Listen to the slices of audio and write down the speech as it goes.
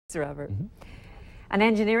Robert. An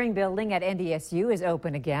engineering building at NDSU is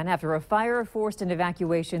open again after a fire forced an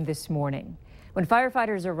evacuation this morning. When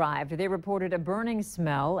firefighters arrived, they reported a burning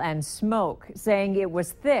smell and smoke, saying it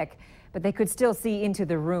was thick, but they could still see into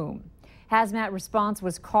the room. Hazmat response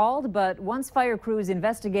was called, but once fire crews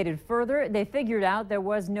investigated further, they figured out there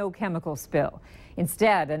was no chemical spill.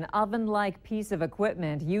 Instead, an oven-like piece of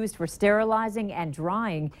equipment used for sterilizing and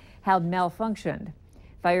drying had malfunctioned.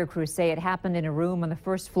 Fire crews say it happened in a room on the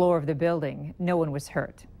first floor of the building. No one was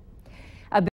hurt.